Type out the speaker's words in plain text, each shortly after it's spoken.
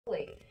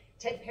quickly.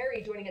 Ted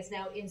Perry joining us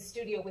now in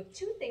studio with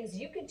 2 things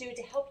you can do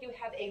to help you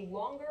have a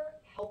longer,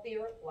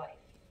 healthier life.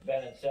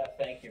 Ben and Seth,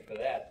 thank you for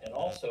that. And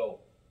also,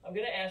 I'm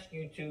going to ask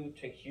you two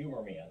to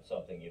humor me on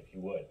something, if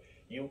you would.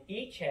 You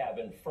each have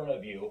in front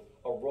of you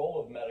a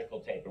roll of medical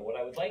tape. And what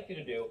I would like you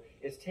to do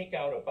is take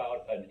out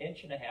about 1.5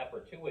 inches or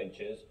 2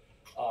 inches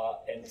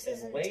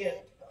and lay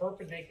it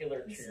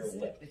perpendicular to your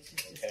lip,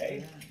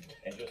 okay?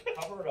 And just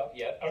cover it up.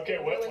 Yep. Okay,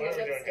 what are we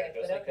doing here?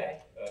 Just like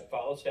that.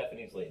 Follow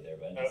Stephanie's lead there,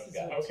 Ben.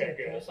 Okay,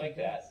 good. Just like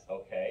that,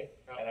 okay?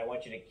 And I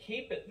want you to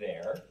keep it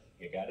there.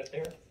 You got it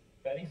there,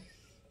 Betty?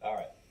 All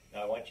right.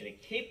 Now I want you to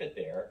keep it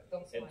there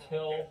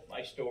until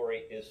my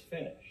story is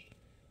finished.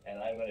 And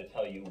I'm going to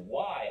tell you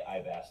why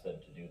I've asked them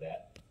to do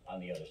that on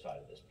the other side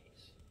of this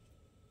piece.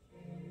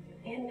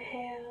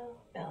 Inhale,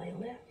 belly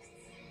lifts.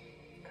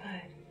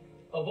 Good.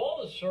 Of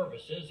all the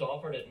services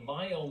offered at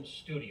My Own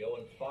Studio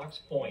in Fox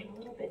Point, A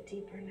little bit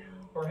deeper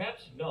now.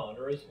 perhaps none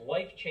are as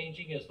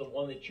life-changing as the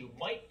one that you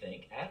might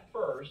think at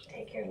first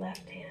Take your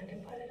left hand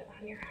and put it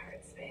on your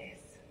heart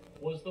space.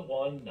 was the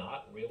one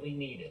not really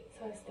needed.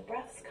 So as the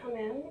breaths come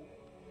in,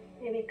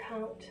 maybe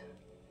count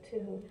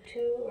to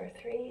 2 or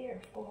 3 or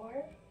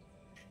 4,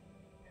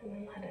 and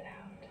then let it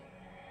out.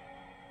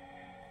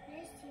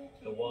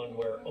 The one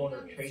where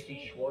owner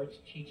Tracy Schwartz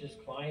teaches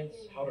clients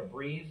how to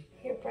breathe.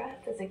 Your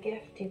breath is a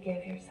gift you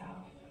give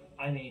yourself.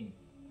 I mean,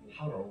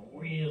 how to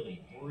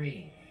really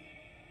breathe.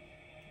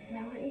 And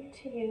I want you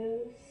to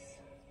use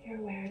your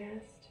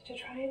awareness to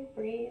try and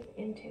breathe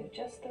into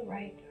just the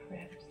right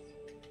ribs.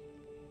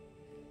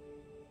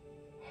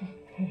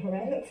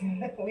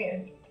 Right?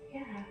 Weird.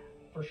 Yeah.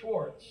 For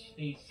Schwartz,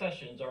 these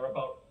sessions are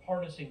about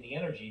harnessing the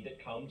energy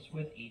that comes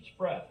with each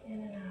breath. In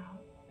and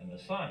out. And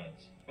the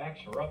science backs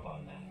her up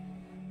on that.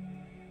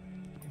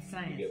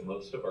 We get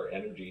most of our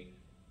energy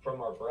from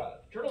our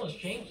breath. Journalist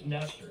James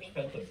Nestor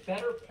spent the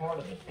better part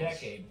of a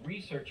decade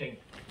researching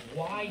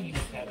why he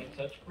was having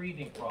such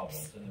breathing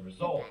problems, and the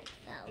result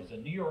is a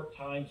New York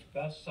Times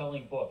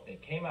best-selling book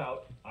that came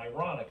out,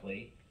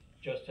 ironically,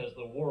 just as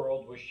the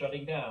world was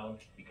shutting down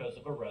because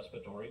of a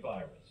respiratory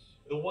virus.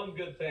 The one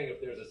good thing,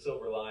 if there's a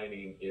silver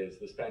lining, is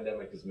this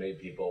pandemic has made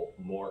people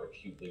more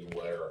acutely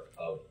aware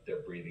of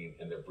their breathing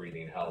and their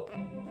breathing health.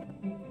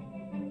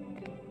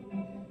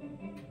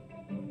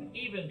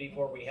 Even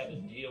before we had to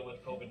deal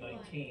with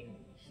COVID-19,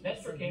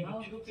 Nestor came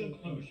to 2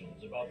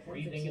 conclusions about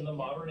breathing in the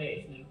modern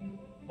age.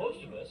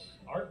 Most of us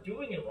aren't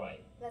doing it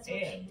right,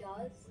 and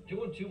we're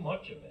doing too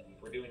much of it.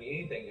 We're doing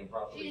anything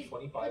improperly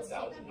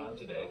 25,000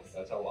 times a day.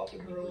 That's how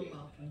often we breathe.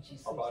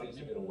 Our bodies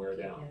are going to wear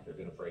down. They're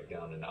going to break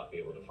down and not be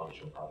able to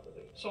function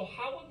properly. So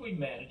how would we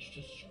manage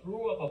to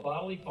screw up a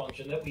bodily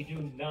function that we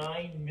do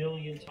 9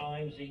 million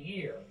times a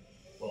year?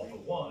 Well, for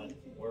one,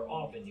 we're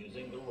often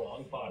using the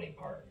wrong body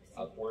part.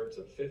 Upwards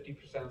of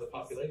 50% of the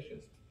population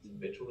is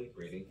habitually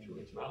breathing through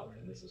its mouth,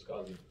 and this is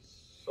causing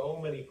so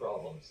many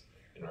problems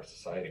in our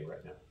society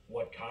right now.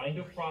 What kind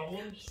of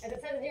problems? As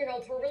it says in your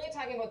notes, we're really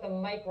talking about the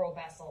micro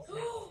vessels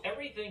now.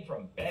 Everything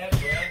from bad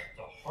breath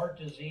to heart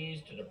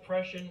disease to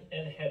depression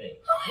and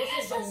headaches.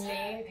 This is the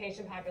main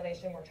patient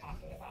population we're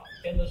talking about.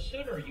 And the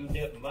sooner you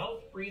nip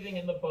mouth breathing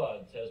in the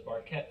bud, says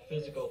Marquette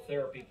physical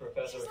therapy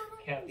professor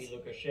Kathy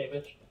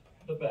Lukashevich,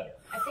 the better.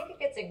 I think it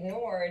gets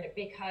ignored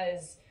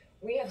because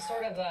we have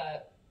sort of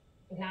a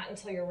not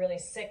until you're really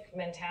sick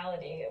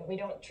mentality. We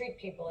don't treat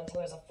people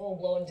until there's a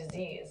full-blown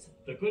disease.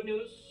 The good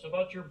news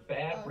about your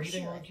bad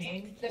breathing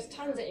routine? There's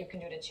tons that you can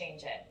do to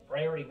change it.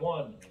 Priority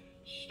 1,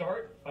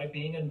 start by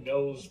being a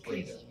nose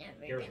breather.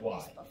 Here's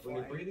why. When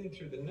you're breathing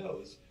through the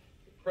nose,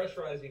 you're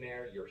pressurizing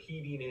air, you're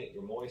heating it,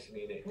 you're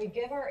moistening it. We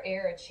give our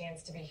air a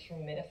chance to be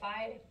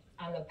humidified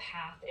on the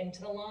path into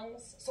the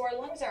lungs. So our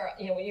lungs are,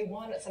 you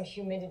want some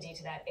humidity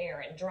to that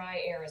air, and dry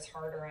air is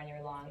harder on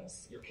your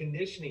lungs. You're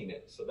conditioning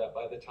it so that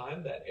by the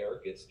time that air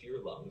gets to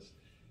your lungs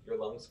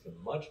can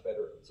much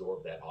better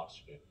absorb that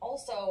oxygen.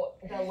 Also,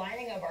 the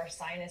lining of our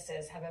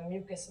sinuses have a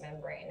mucous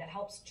membrane that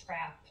helps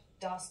trap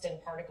dust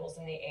and particles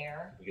in the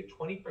air. We get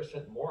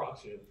 20% more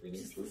oxygen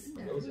breathing through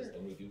our noses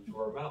than we do through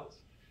our mouths.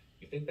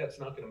 You think that's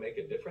not going to make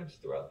a difference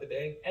throughout the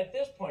day? At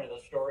this point of the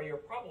story, you're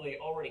probably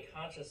already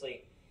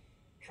consciously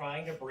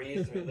trying to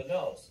breathe through the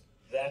nose.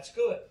 That's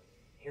good.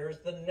 Here's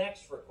the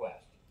next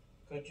request.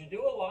 Could you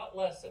do a lot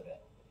less of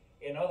it?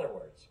 In other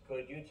words,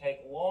 could you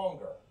take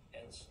longer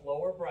and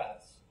slower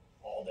breaths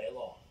all day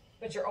long?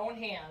 Put your own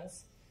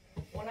hands,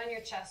 one on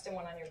your chest and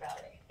one on your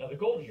belly. Now the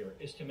goal here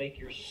is to make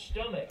your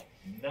stomach,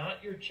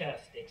 not your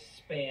chest,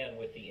 expand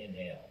with the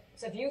inhale.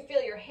 So if you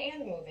feel your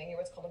hand moving, you're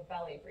what's called a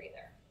belly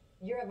breather.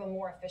 You have a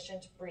more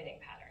efficient breathing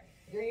pattern.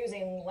 You're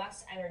using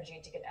less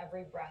energy to get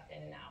every breath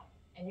in and out.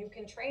 And you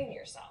can train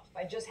yourself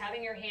by just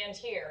having your hand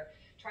here,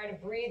 try to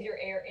breathe your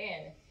air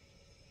in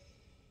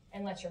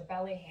and let your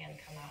belly hand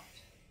come out.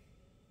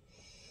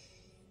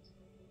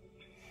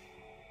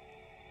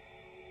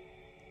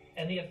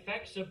 And the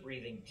effects of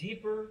breathing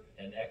deeper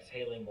and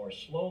exhaling more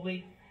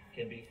slowly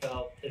can be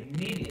felt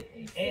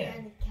immediately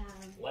and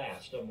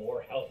last a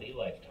more healthy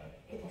lifetime.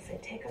 People say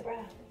take a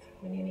breath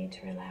when you need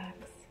to relax,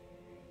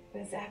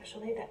 but it's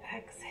actually the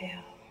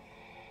exhale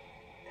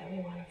that we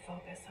want to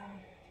focus on.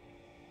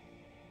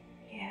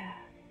 Yeah.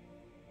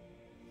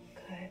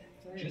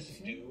 Good.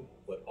 Just do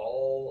what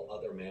all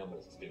other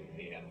mammals do in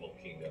the animal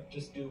kingdom.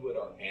 Just do what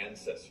our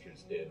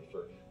ancestors did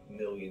for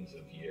millions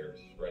of years,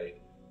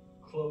 right?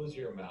 Close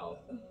your mouth,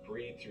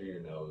 breathe through your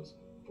nose,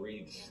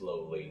 breathe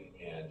slowly,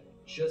 and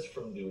just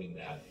from doing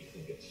that, you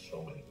can get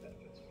so many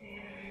benefits.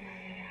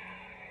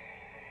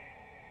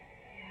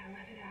 Yeah,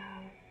 let it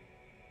out.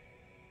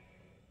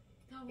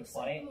 That The was so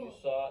client cool. you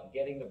saw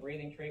getting the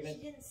breathing treatment,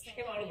 She didn't she say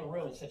came out of the hi.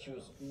 room and said she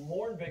was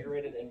more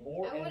invigorated and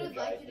more I would've liked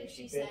energized it than if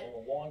she she's been said, in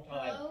a long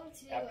time "Hello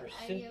to after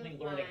any simply of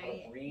learning how to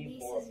my breathe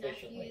more nieces,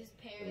 efficiently. nephews,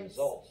 The parents,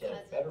 results of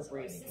cousins, better or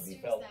breathing can be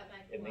sisters felt that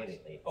might be watching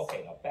immediately. this.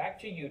 Okay, now back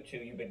to you two.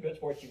 You've been good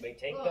sports. You may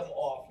take Ugh. them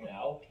off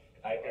now.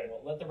 I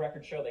will let the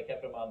record show they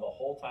kept them on the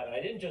whole time. And I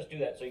didn't just do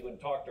that so you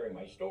wouldn't talk during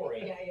my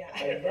story. Yeah.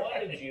 I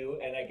wanted you,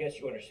 and I guess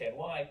you understand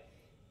why,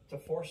 to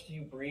force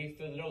you breathe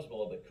through the nose a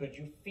little bit. Could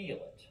you feel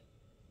it?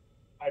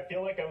 I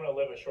feel like I'm going to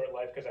live a short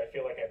life because I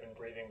feel like I've been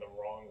breathing the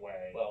wrong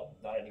way. Well,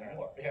 not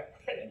anymore. Yeah,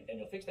 right. And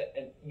you'll fix that.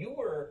 And you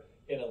were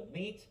an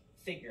elite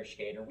figure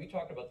skater. We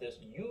talked about this.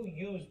 You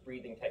use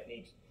breathing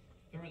techniques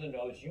through the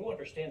nose. You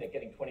understand that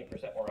getting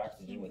 20% more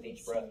oxygen with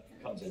each breath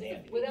comes in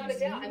handy. Without a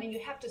doubt. I mean, you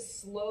have to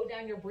slow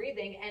down your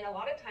breathing, and a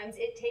lot of times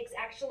it takes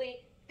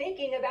actually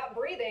thinking about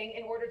breathing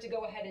in order to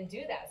go ahead and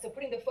do that. So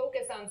putting the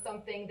focus on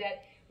something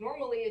that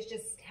normally is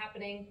just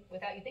happening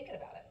without you thinking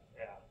about it.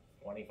 Yeah.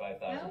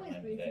 25,000 I always times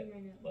a breathe day. through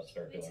my nose. Let's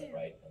start Me doing it too.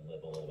 right and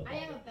live a little bit I am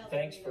longer. a belly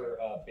Thanks breather.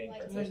 for being Like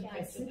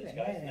participants in this,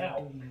 guys.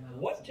 Now,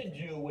 what to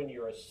do when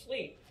you're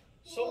asleep?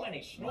 So Well,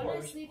 many When I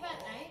snorers sleep at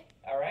night,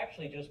 are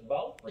actually just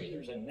mouth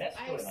breathers, and Nestor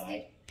and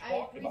I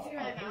talked breathe about through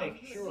how my he mouth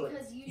makes sure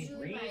because he usually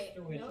breathes my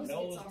through his nose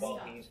nose gets all while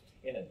stuffed. he's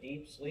in a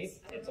deep sleep.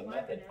 I don't It's a know why,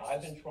 method but I've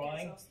it's been just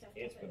trying. all stuffed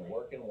It's up been in there.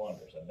 working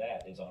wonders, and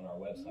that is on our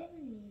website,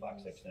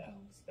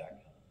 fox6now.com.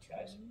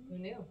 Guys, Who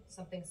knew?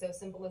 Something so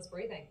simple as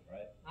breathing.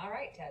 right? All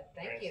right, Ted.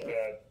 Thank Thanks, you.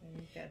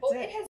 Dad. Well, it has